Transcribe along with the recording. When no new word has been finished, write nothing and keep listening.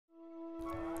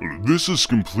This is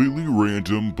completely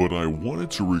random, but I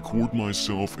wanted to record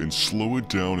myself and slow it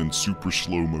down in super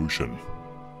slow motion.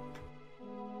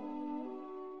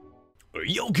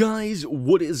 Yo guys,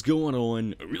 what is going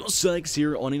on? RealSykes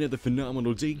here on another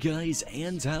phenomenal day, guys,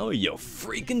 and how are you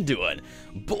freaking doing?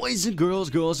 Boys and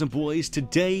girls and boys,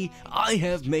 today I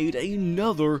have made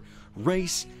another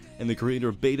race, and the creator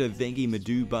of Beta, Thanky,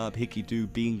 Madoo, Bob, Hickey Doo,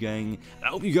 Bean Gang. I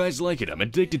hope you guys like it. I'm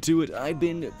addicted to it. I've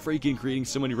been freaking creating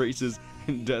so many races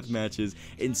and death matches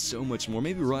and so much more.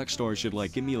 Maybe Rockstar should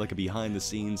give me a behind the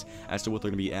scenes as to what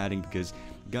they're gonna be adding, because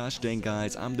gosh dang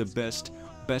guys, I'm the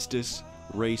bestest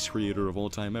race creator of all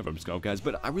time ever. Guys,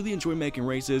 but I really enjoy making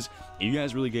races, and you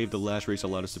guys really gave the last race a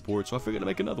lot of support, so I figured to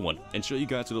make another one and show you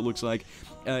guys what it looks like.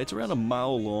 It's around a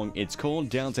mile long. It's called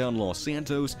Downtown Los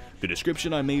Santos. The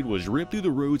description I made was: rip through the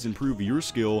roads and prove your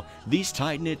skill. These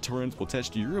tight-knit turns will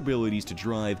test your abilities to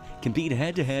drive. Compete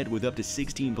head-to-head with up to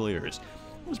 16 players.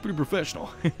 It was pretty professional.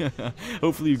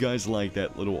 Hopefully you guys like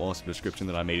that little awesome description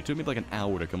that I made. It took me like an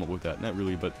hour to come up with that. Not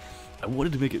really, but I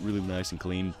wanted to make it really nice and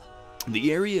clean.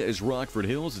 The area is Rockford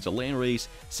Hills. It's a land race,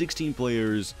 16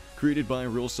 players, created by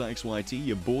RealSykes YT,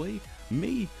 your boy,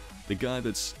 me, the guy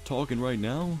that's talking right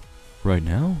now.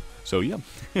 So yeah,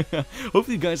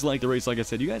 hopefully you guys like the race. Like I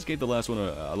said, you guys gave the last one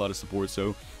a lot of support,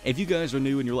 so if you guys are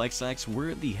new and you're like, Sykes,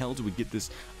 where the hell do we get this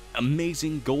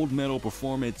amazing gold medal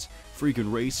performance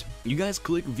freaking race? You guys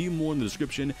click view more in the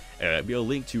description. Be a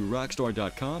link to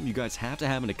rockstar.com. You guys have to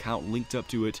have an account linked up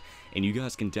to it, and you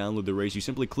guys can download the race. You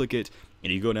simply click it,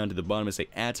 and you go down to the bottom and say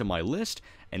add to my list,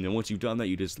 and then once you've done that,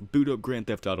 you just boot up Grand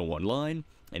Theft Auto Online,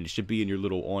 and it should be in your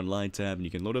little online tab, and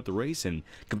you can load up the race and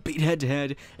compete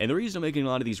head-to-head. And the reason I'm making a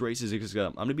lot of these races is because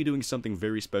I'm going to be doing something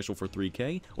very special for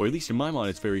 3K, or at least in my mind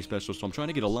it's very special, so I'm trying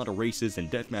to get a lot of races and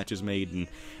death matches made, and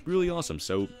really awesome.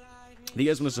 So if you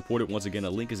guys want to support it, once again, a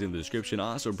link is in the description.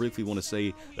 I also briefly want to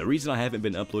say the reason I haven't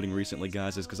been uploading recently,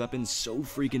 guys, is because I've been so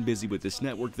freaking busy with this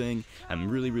network thing. I'm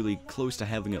really close to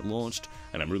having it launched,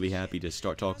 and I'm really happy to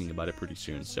start talking about it pretty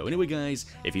soon. So anyway, guys,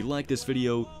 if you like this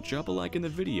video, drop a like in the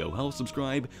video, help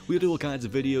subscribe. We'll do all kinds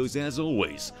of videos as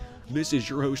always. This is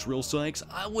your host, RealSykes.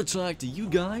 I will talk to you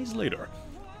guys later.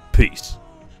 Peace.